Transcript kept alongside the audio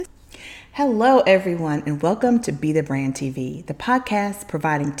Hello, everyone, and welcome to Be the Brand TV, the podcast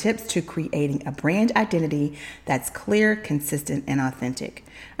providing tips to creating a brand identity that's clear, consistent, and authentic.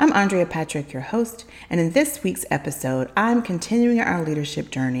 I'm Andrea Patrick, your host, and in this week's episode, I'm continuing our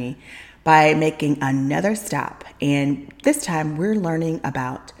leadership journey by making another stop, and this time we're learning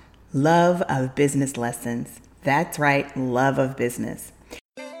about love of business lessons. That's right, love of business.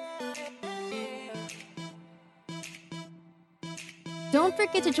 Don't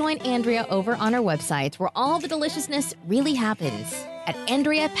forget to join Andrea over on our website where all the deliciousness really happens at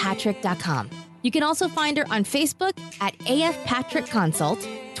AndreaPatrick.com. You can also find her on Facebook at AF Patrick Consult,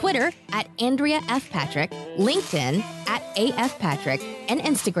 Twitter at Andrea F. Patrick, LinkedIn at AF Patrick, and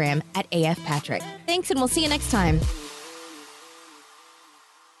Instagram at AF Patrick. Thanks, and we'll see you next time.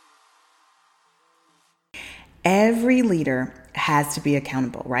 Every leader has to be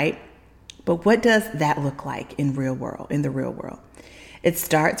accountable, right? But what does that look like in the real world? It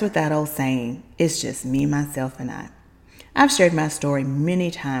starts with that old saying, it's just me, myself, and I. I've shared my story many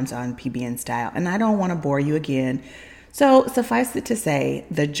times on PBN Style, and I don't want to bore you again. So suffice it to say,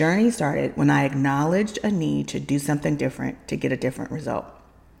 the journey started when I acknowledged a need to do something different to get a different result.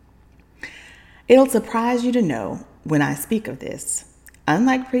 It'll surprise you to know when I speak of this.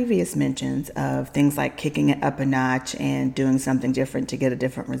 Unlike previous mentions of things like kicking it up a notch and doing something different to get a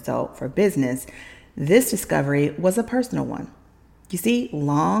different result for business, this discovery was a personal one. You see,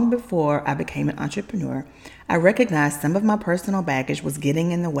 long before I became an entrepreneur, I recognized some of my personal baggage was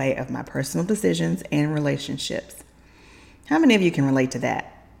getting in the way of my personal decisions and relationships. How many of you can relate to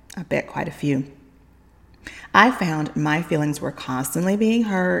that? I bet quite a few. I found my feelings were constantly being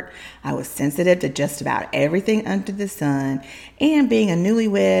hurt. I was sensitive to just about everything under the sun, and being a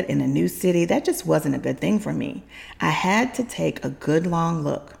newlywed in a new city, that just wasn't a good thing for me. I had to take a good long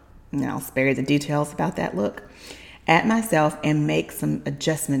look, and I'll spare you the details about that look, at myself and make some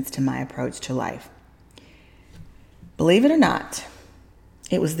adjustments to my approach to life. Believe it or not,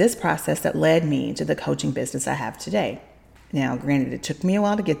 it was this process that led me to the coaching business I have today. Now, granted, it took me a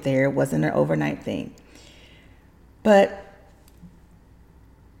while to get there. It wasn't an overnight thing. But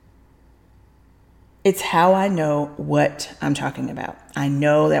it's how I know what I'm talking about. I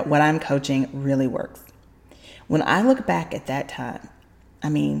know that what I'm coaching really works. When I look back at that time,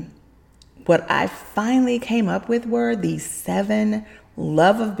 what I finally came up with were these 7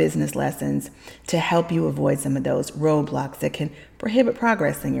 love of business lessons to help you avoid some of those roadblocks that can prohibit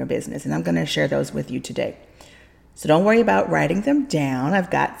progress in your business. And I'm going to share those with you today. So don't worry about writing them down.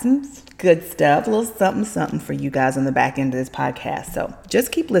 I've got some good stuff, a little something for you guys on the back end of this podcast. So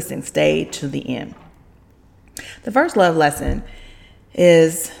just keep listening. Stay to the end. The first love lesson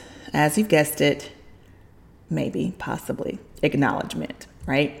is, as you've guessed it, maybe, possibly, acknowledgement,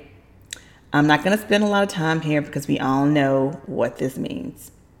 right? I'm not going to spend a lot of time here because we all know what this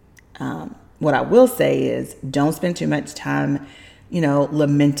means. What I will say is don't spend too much time,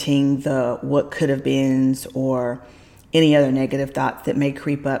 lamenting the what could have beens or any other negative thoughts that may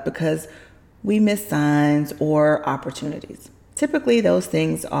creep up because we miss signs or opportunities. Typically, those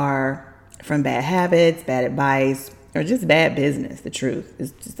things are from bad habits, bad advice, or just bad business. The truth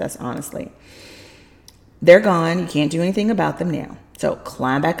is that's honestly. They're gone. You can't do anything about them now. So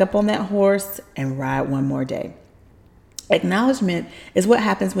climb back up on that horse and ride one more day. Acknowledgement is what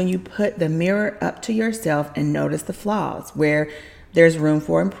happens when you put the mirror up to yourself and notice the flaws where there's room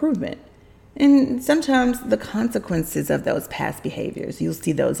for improvement. And sometimes the consequences of those past behaviors, you'll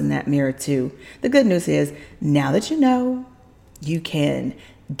see those in that mirror too. The good news is now that you know, you can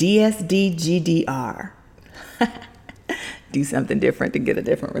DSDGDR. Do something different to get a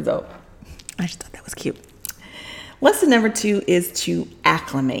different result. I just thought that was cute. Lesson number 2 is to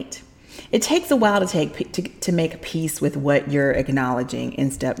acclimate. It takes a while to make peace with what you're acknowledging in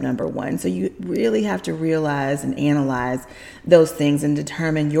step number 1. So you really have to realize and analyze those things and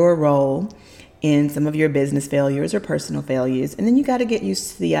determine your role in some of your business failures or personal failures. And then you got to get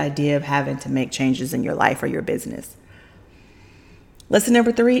used to the idea of having to make changes in your life or your business. Lesson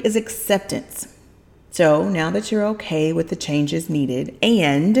number 3 is acceptance. So now that you're okay with the changes needed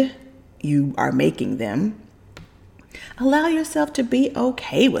and you are making them, allow yourself to be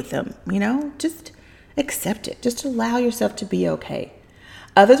okay with them, just accept it. Just allow yourself to be okay.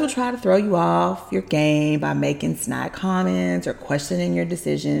 Others will try to throw you off your game by making snide comments or questioning your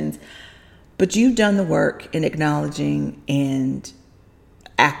decisions, but you've done the work in acknowledging and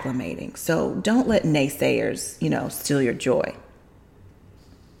acclimating. So don't let naysayers, steal your joy.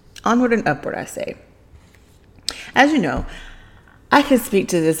 Onward and upward, I say. As you know, I can speak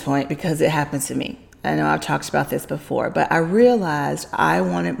to this point because it happened to me. I know I've talked about this before, but I realized I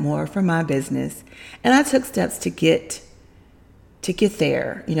wanted more for my business, and I took steps to get to get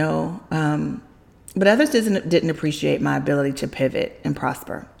there, but others didn't appreciate my ability to pivot and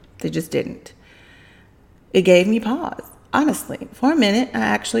prosper. They just didn't. It gave me pause. Honestly, for a minute, I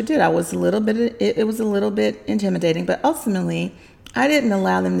actually did. It was a little bit intimidating, but ultimately, I didn't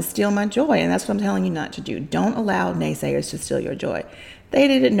allow them to steal my joy. And that's what I'm telling you not to do. Don't allow naysayers to steal your joy. They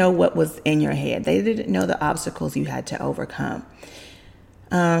didn't know what was in your head. They didn't know the obstacles you had to overcome.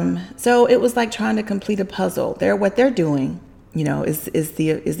 So it was like trying to complete a puzzle. What they're doing, is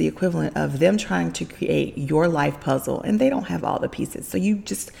the equivalent of them trying to create your life puzzle, and they don't have all the pieces. So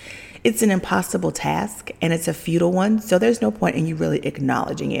it's an impossible task, and it's a futile one. So there's no point in you really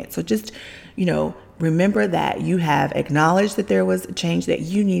acknowledging it. So just, remember that you have acknowledged that there was a change that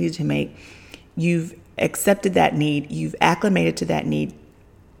you needed to make. You've accepted that need. You've acclimated to that need.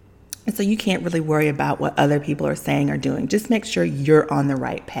 And so you can't really worry about what other people are saying or doing. Just make sure you're on the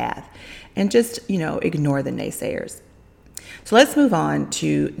right path, and just, ignore the naysayers. So let's move on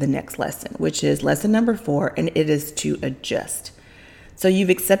to the next lesson, which is lesson number 4, and it is to adjust. So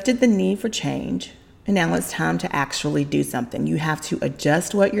you've accepted the need for change, and now it's time to actually do something. You have to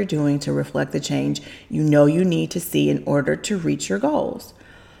adjust what you're doing to reflect the change you need to see in order to reach your goals.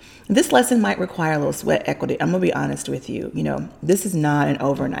 This lesson might require a little sweat equity. I'm going to be honest with you. This is not an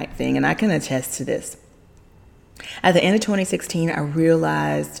overnight thing, and I can attest to this. At the end of 2016, I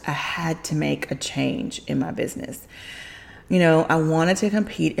realized I had to make a change in my business. I wanted to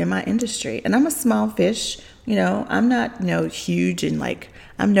compete in my industry, and I'm a small fish. I'm not, huge and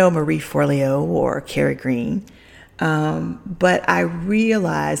I'm no Marie Forleo or Carrie Green. But I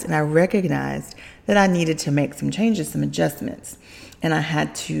realized and I recognized that I needed to make some changes, some adjustments, and I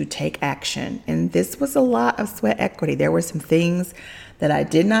had to take action. And this was a lot of sweat equity. There were some things that I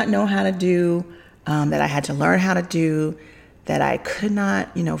did not know how to do, that I had to learn how to do, that I could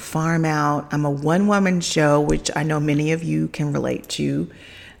not, farm out. I'm a one-woman show, which I know many of you can relate to,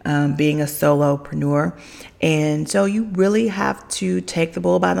 being a solopreneur. And so you really have to take the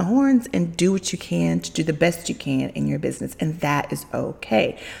bull by the horns and do what you can to do the best you can in your business. And that is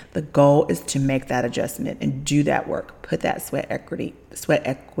okay. The goal is to make that adjustment and do that work, put that sweat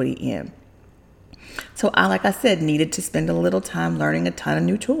equity in. So I, like I said, needed to spend a little time learning a ton of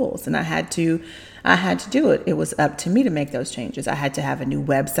new tools, and I had to do it. It was up to me to make those changes. I had to have a new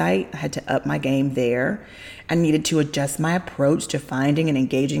website. I had to up my game there. I needed to adjust my approach to finding and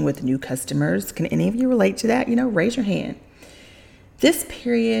engaging with new customers. Can any of you relate to that? Raise your hand. This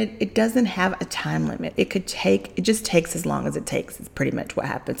period, it doesn't have a time limit. It just takes as long as it takes. It's pretty much what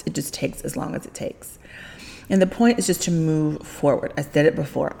happens. It just takes as long as it takes. And the point is just to move forward. I said it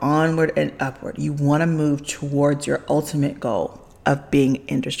before, onward and upward. You want to move towards your ultimate goal of being an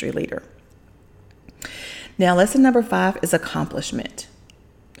industry leader. Now, lesson number 5 is accomplishment.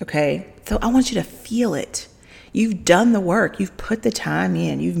 Okay, so I want you to feel it. You've done the work. You've put the time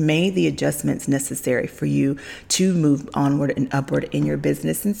in. You've made the adjustments necessary for you to move onward and upward in your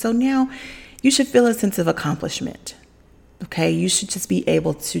business. And so now you should feel a sense of accomplishment. Okay, you should just be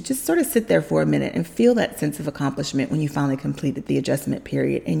able to just sort of sit there for a minute and feel that sense of accomplishment when you finally completed the adjustment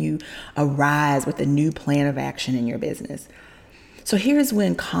period and you arise with a new plan of action in your business. So here's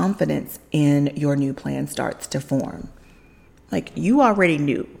when confidence in your new plan starts to form. Like, you already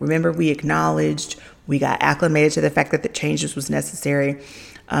knew. Remember, we acknowledged, we got acclimated to the fact that the changes was necessary.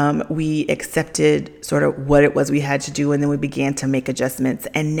 We accepted sort of what it was we had to do, and then we began to make adjustments.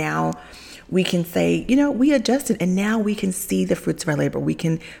 And now we can say, we adjusted, and now we can see the fruits of our labor. We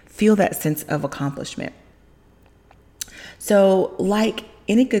can feel that sense of accomplishment. So like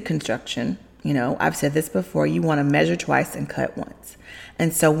any good construction, I've said this before, you want to measure twice and cut once.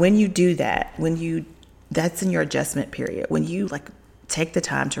 And so when you do that, that's in your adjustment period. When you take the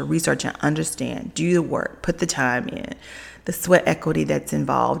time to research and understand, do the work, put the time in, the sweat equity that's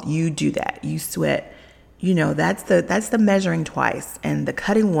involved, you do that. You sweat, that's the measuring twice. And the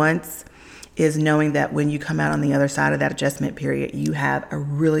cutting once is knowing that when you come out on the other side of that adjustment period, you have a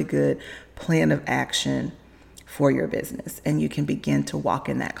really good plan of action for your business, and you can begin to walk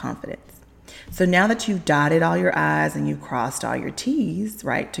in that confidence. So now that you've dotted all your I's and you've crossed all your T's,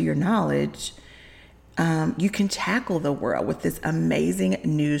 right, to your knowledge, you can tackle the world with this amazing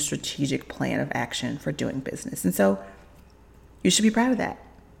new strategic plan of action for doing business. And so you should be proud of that.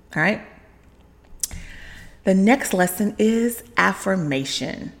 All right. The next lesson is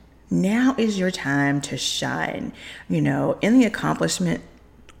affirmation. Now is your time to shine. In the accomplishment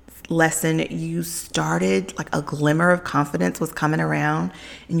lesson, you started a glimmer of confidence was coming around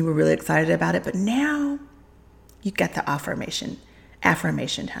and you were really excited about it. But now you got the affirmation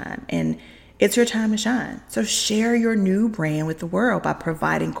time, and it's your time to shine. So share your new brand with the world by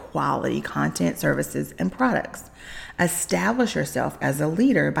providing quality content, services, and products. Establish yourself as a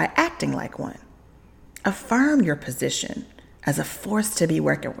leader by acting like one. Affirm your position as a force to be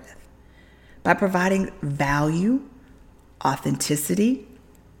reckoned with by providing value, authenticity,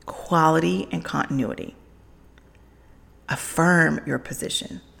 quality, and continuity. Affirm your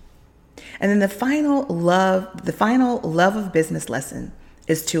position. And then the final love of business lesson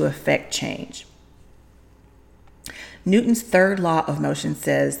is to affect change. Newton's third law of motion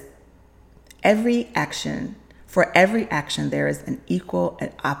says, for every action, there is an equal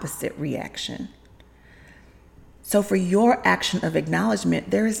and opposite reaction. So for your action of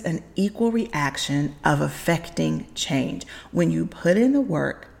acknowledgement, there is an equal reaction of affecting change. When you put in the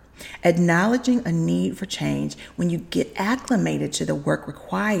work, acknowledging a need for change, when you get acclimated to the work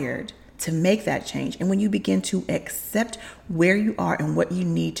required to make that change, and when you begin to accept where you are and what you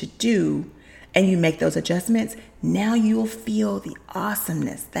need to do, and you make those adjustments, now you'll feel the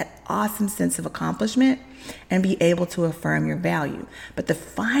awesomeness, that awesome sense of accomplishment, and be able to affirm your value. But the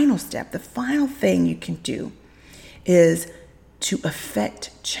final step, the final thing you can do is to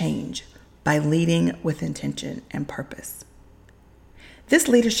affect change by leading with intention and purpose. This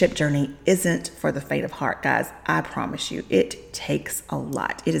leadership journey isn't for the faint of heart, guys. I promise you, it takes a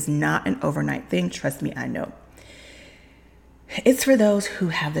lot. It is not an overnight thing. Trust me, I know. It's for those who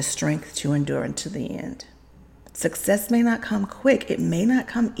have the strength to endure until the end. Success may not come quick, it may not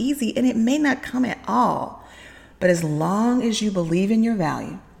come easy, and it may not come at all. But as long as you believe in your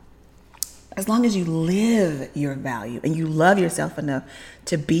value, as long as you live your value and you love yourself enough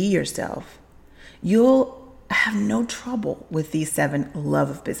to be yourself, you'll have no trouble with these 7 love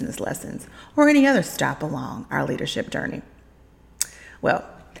of business lessons or any other stop along our leadership journey. Well,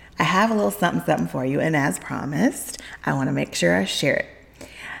 I have a little something for you, and as promised, I want to make sure I share it.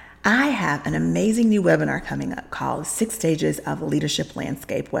 I have an amazing new webinar coming up called 6 Stages of Leadership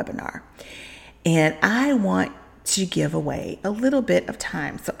Landscape webinar, and I want to give away a little bit of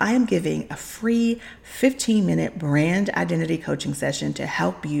time. So I am giving a free 15-minute brand identity coaching session to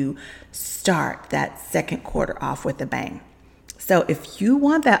help you start that second quarter off with a bang. So if you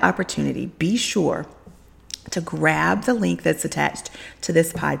want that opportunity, be sure to grab the link that's attached to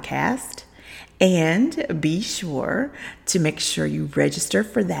this podcast, and be sure to make sure you register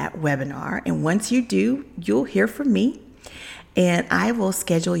for that webinar. And once you do, you'll hear from me, and I will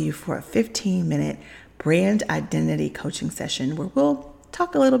schedule you for a 15-minute brand identity coaching session where we'll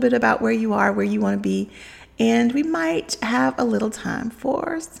talk a little bit about where you are, where you want to be, and we might have a little time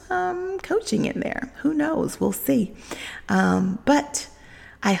for some coaching in there. Who knows? We'll see. But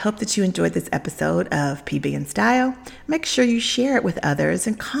I hope that you enjoyed this episode of PB in Style. Make sure you share it with others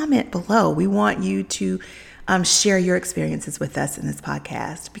and comment below. We want you to share your experiences with us in this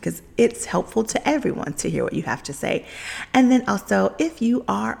podcast because it's helpful to everyone to hear what you have to say. And then also, if you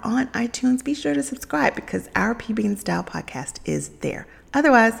are on iTunes, be sure to subscribe because our PB in Style podcast is there.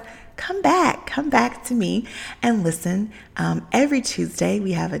 Otherwise, come back to me and listen. Every Tuesday,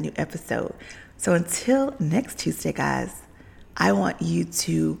 we have a new episode. So until next Tuesday, guys, I want you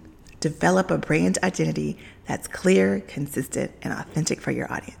to develop a brand identity that's clear, consistent, and authentic for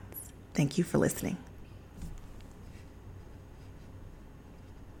your audience. Thank you for listening.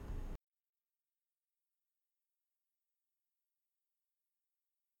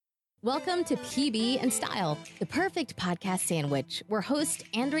 Welcome to PB and Style, the perfect podcast sandwich where host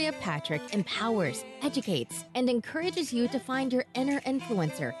Andrea Patrick empowers, educates, and encourages you to find your inner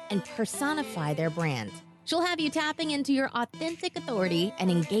influencer and personify their brand. She'll have you tapping into your authentic authority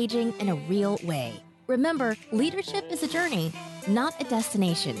and engaging in a real way. Remember, leadership is a journey, not a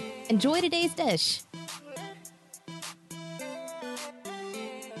destination. Enjoy today's dish.